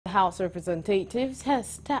House of Representatives has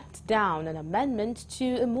stepped down an amendment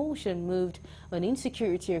to a motion moved on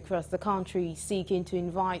insecurity across the country, seeking to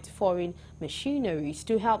invite foreign mercenaries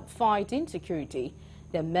to help fight insecurity.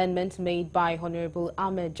 The amendment made by Honorable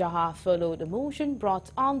Ahmed Jahar followed a motion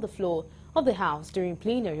brought on the floor of the House during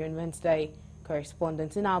plenary on Wednesday.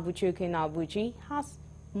 Correspondent in Abuchi has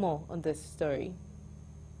more on this story.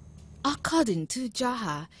 According to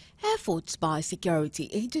Jahar, efforts by security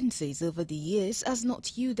agencies over the years has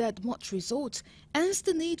not yielded much result, hence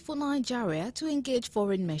the need for Nigeria to engage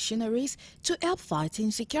foreign mercenaries to help fight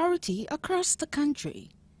insecurity across the country.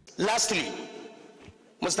 Lastly,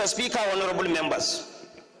 Mr. Speaker, honorable members,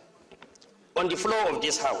 on the floor of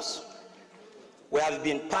this House, we have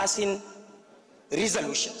been passing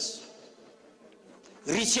resolutions,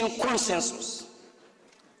 reaching consensus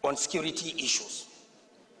on security issues.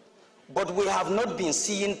 But we have not been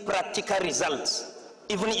seeing practical results,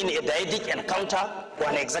 even in a direct encounter or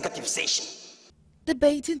an executive session.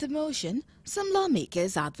 Debating the motion, some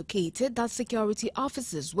lawmakers advocated that security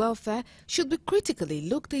officers' welfare should be critically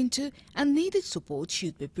looked into and needed support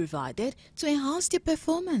should be provided to enhance their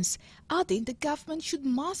performance, adding the government should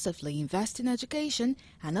massively invest in education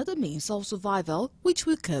and other means of survival which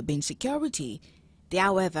will curb insecurity. They,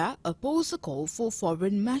 however, oppose the call for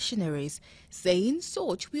foreign mercenaries, saying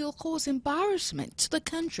such will cause embarrassment to the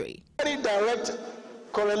country. Very direct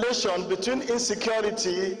correlation between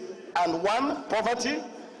insecurity and poverty.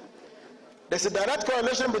 There's a direct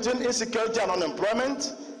correlation between insecurity and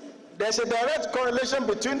unemployment. There's a direct correlation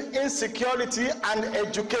between insecurity and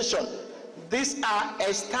education. These are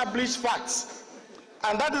established facts.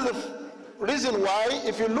 And that is the reason why,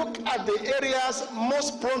 if you look at the areas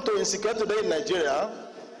most prone to insecurity today in Nigeria,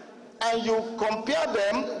 and you compare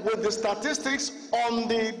them with the statistics on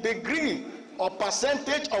the degree or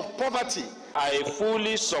percentage of poverty. I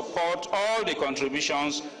fully support all the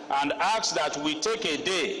contributions and ask that we take a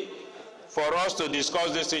day for us to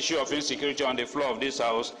discuss this issue of insecurity on the floor of this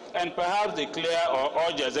House and perhaps declare or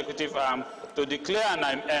urge the executive arm to declare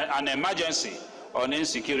an emergency on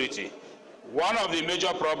insecurity. One of the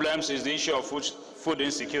major problems is the issue of food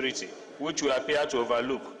insecurity, which we appear to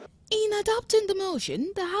overlook. In adopting the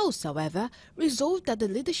motion, the House, however, resolved that the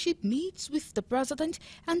leadership meets with the President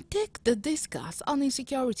and take the discuss on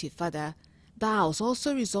insecurity further. The House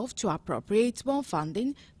also resolved to appropriate more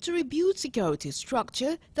funding to rebuild security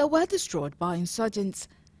structure that were destroyed by insurgents.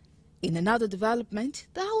 In another development,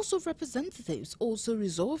 the House of Representatives also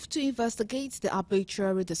resolved to investigate the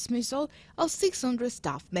arbitrary dismissal of 600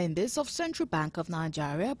 staff members of Central Bank of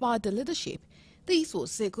Nigeria by the leadership. This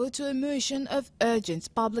was equal to a motion of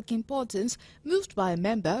urgent public importance moved by a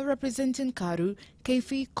member representing Karu,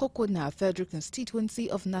 Kefi, Kokona Federal Constituency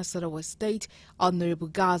of Nasarawa State, Honorable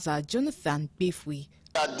Gaza Jonathan Bifwi.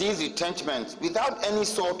 That these retrenchments, without any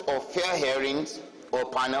sort of fair hearings or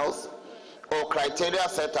panels or criteria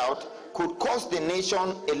set out, could cost the nation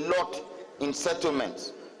a lot in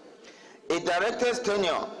settlements. A director's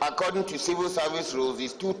tenure, according to civil service rules,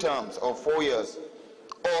 is 2 terms of 4 years,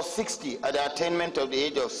 or 60 at the attainment of the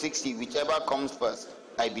age of 60, whichever comes first,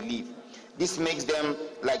 I believe. This makes them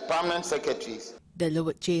like permanent secretaries. The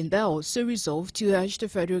lower chamber also resolved to urge the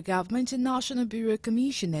federal government and National Bureau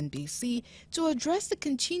Commission (NBC) to address the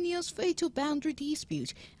continuous fatal boundary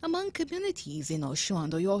dispute among communities in Osun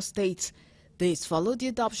and Oyo states. This followed the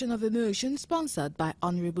adoption of a motion sponsored by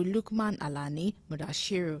Honorable Lukman Alani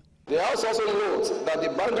Mudashiru. The House also notes that the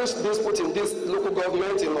boundaries dispute in this local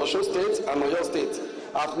government in Osun State and Oyo State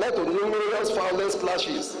have led to numerous violent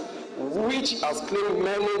clashes, which has claimed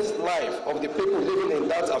many lives of the people living in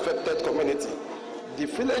that affected community. The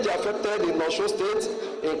villages affected in Osun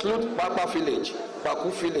State include Bapa Village,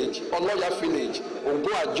 Baku Village, Oloya Village,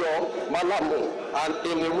 Oguajo, Malamu, and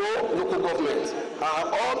Eniwo local government, and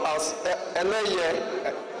all as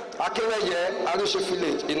Eleye, Akeleye, Arishe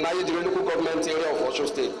Village in Nayedire local government area of Osun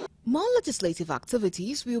State. More legislative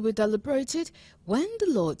activities will be deliberated when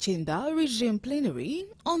the Lord Chamber resumes plenary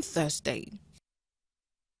on Thursday.